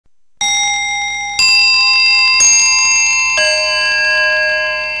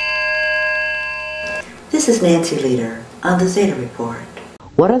This is Nancy Leader on the Zeta Report.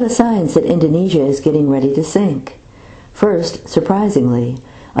 What are the signs that Indonesia is getting ready to sink? First, surprisingly,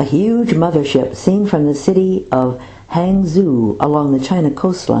 a huge mothership seen from the city of Hangzhou along the China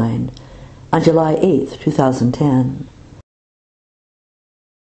coastline on July 8, 2010.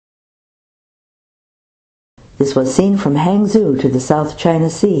 This was seen from Hangzhou to the South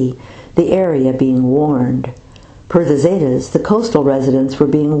China Sea, the area being warned. Per the Zetas, the coastal residents were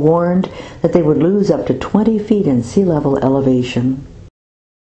being warned that they would lose up to 20 feet in sea level elevation.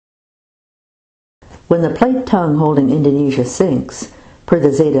 When the plate tongue holding Indonesia sinks, per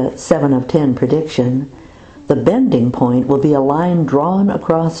the Zeta 7 of 10 prediction, the bending point will be a line drawn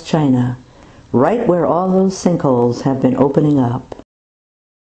across China, right where all those sinkholes have been opening up.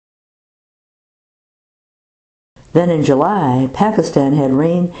 Then in July, Pakistan had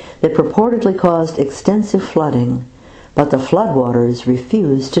rain that purportedly caused extensive flooding, but the floodwaters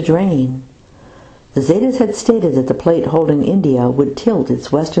refused to drain. The Zetas had stated that the plate holding India would tilt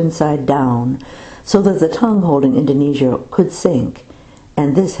its western side down so that the tongue holding Indonesia could sink,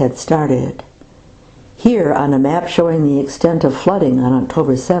 and this had started. Here, on a map showing the extent of flooding on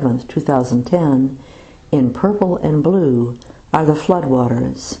October 7, 2010, in purple and blue are the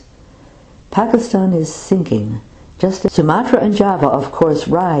floodwaters. Pakistan is sinking. Just as Sumatra and Java, of course,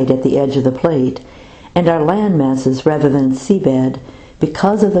 ride at the edge of the plate and are land masses rather than seabed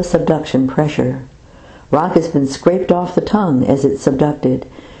because of the subduction pressure. Rock has been scraped off the tongue as it subducted,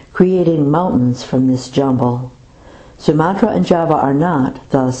 creating mountains from this jumble. Sumatra and Java are not,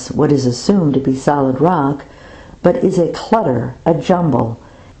 thus, what is assumed to be solid rock, but is a clutter, a jumble,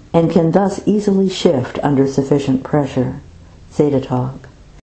 and can thus easily shift under sufficient pressure. Zeta talk.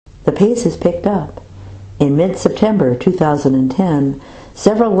 The pace has picked up. In mid-September 2010,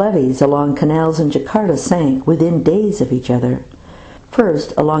 several levees along canals in Jakarta sank within days of each other.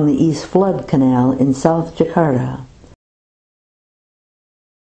 First, along the East Flood Canal in South Jakarta.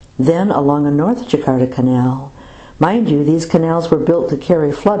 Then along a North Jakarta Canal. Mind you, these canals were built to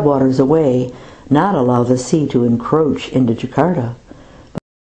carry floodwaters away, not allow the sea to encroach into Jakarta.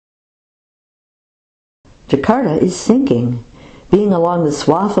 Jakarta is sinking. Being along the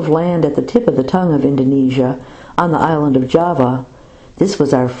swath of land at the tip of the tongue of Indonesia, on the island of Java, this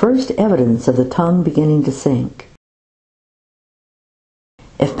was our first evidence of the tongue beginning to sink.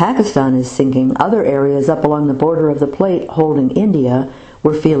 If Pakistan is sinking, other areas up along the border of the plate holding India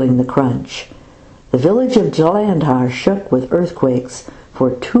were feeling the crunch. The village of Jalandhar shook with earthquakes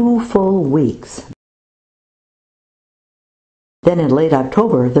for 2 full weeks. Then in late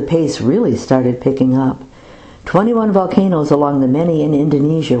October, the pace really started picking up. 21 volcanoes along the Meni in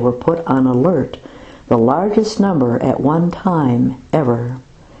Indonesia were put on alert, the largest number at one time ever.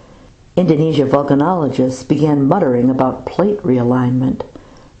 Indonesia volcanologists began muttering about plate realignment.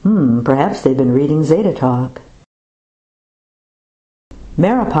 Perhaps they've been reading Zeta talk.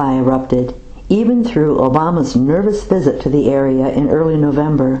 Merapi erupted, even through Obama's nervous visit to the area in early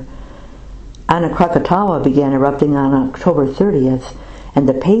November. Anak Krakatawa began erupting on October 30th, and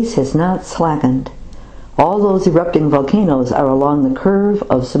the pace has not slackened. All those erupting volcanoes are along the curve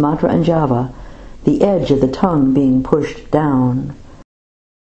of Sumatra and Java, the edge of the tongue being pushed down.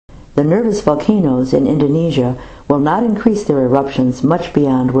 The nervous volcanoes in Indonesia will not increase their eruptions much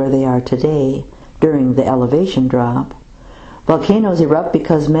beyond where they are today during the elevation drop. Volcanoes erupt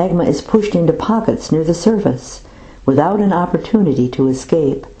because magma is pushed into pockets near the surface, without an opportunity to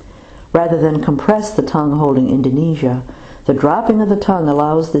escape. Rather than compress the tongue holding Indonesia, the dropping of the tongue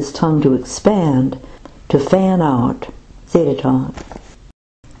allows this tongue to expand, to fan out. Zeta talk.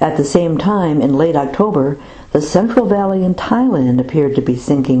 At the same time, in late October, the Central Valley in Thailand appeared to be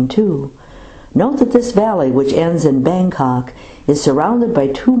sinking too. Note that this valley, which ends in Bangkok, is surrounded by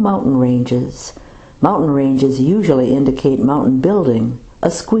 2 mountain ranges. Mountain ranges usually indicate mountain building, a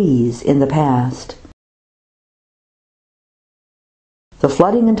squeeze in the past. The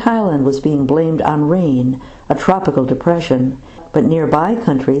flooding in Thailand was being blamed on rain, a tropical depression, but nearby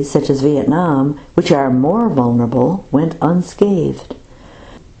countries such as Viet Nam, which are more vulnerable, went unscathed.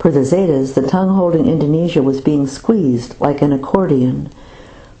 Per the Zetas, the tongue holding Indonesia was being squeezed like an accordion,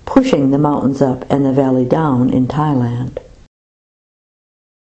 pushing the mountains up and the valley down in Thailand.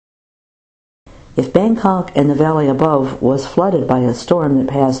 If Bangkok and the valley above was flooded by a storm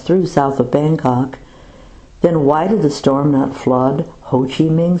that passed through south of Bangkok, then why did the storm not flood Ho Chi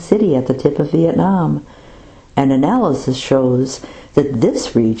Minh City at the tip of Vietnam? An analysis shows that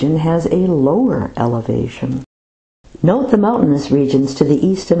this region has a lower elevation. Note the mountainous regions to the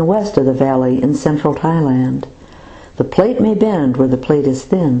east and west of the valley in central Thailand. The plate may bend where the plate is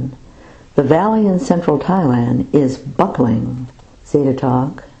thin. The valley in central Thailand is buckling. Zeta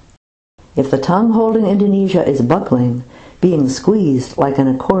talk. If the tongue holding Indonesia is buckling, being squeezed like an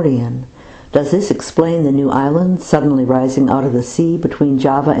accordion, does this explain the new island suddenly rising out of the sea between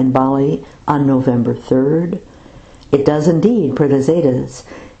Java and Bali on November 3rd? It does indeed for the Zetas,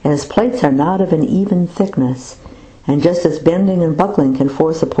 as plates are not of an even thickness, and just as bending and buckling can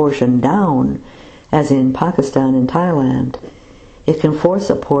force a portion down, as in Pakistan and Thailand, it can force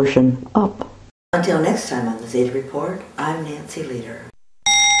a portion up. Until next time on the Zeta Report, I'm Nancy Leader.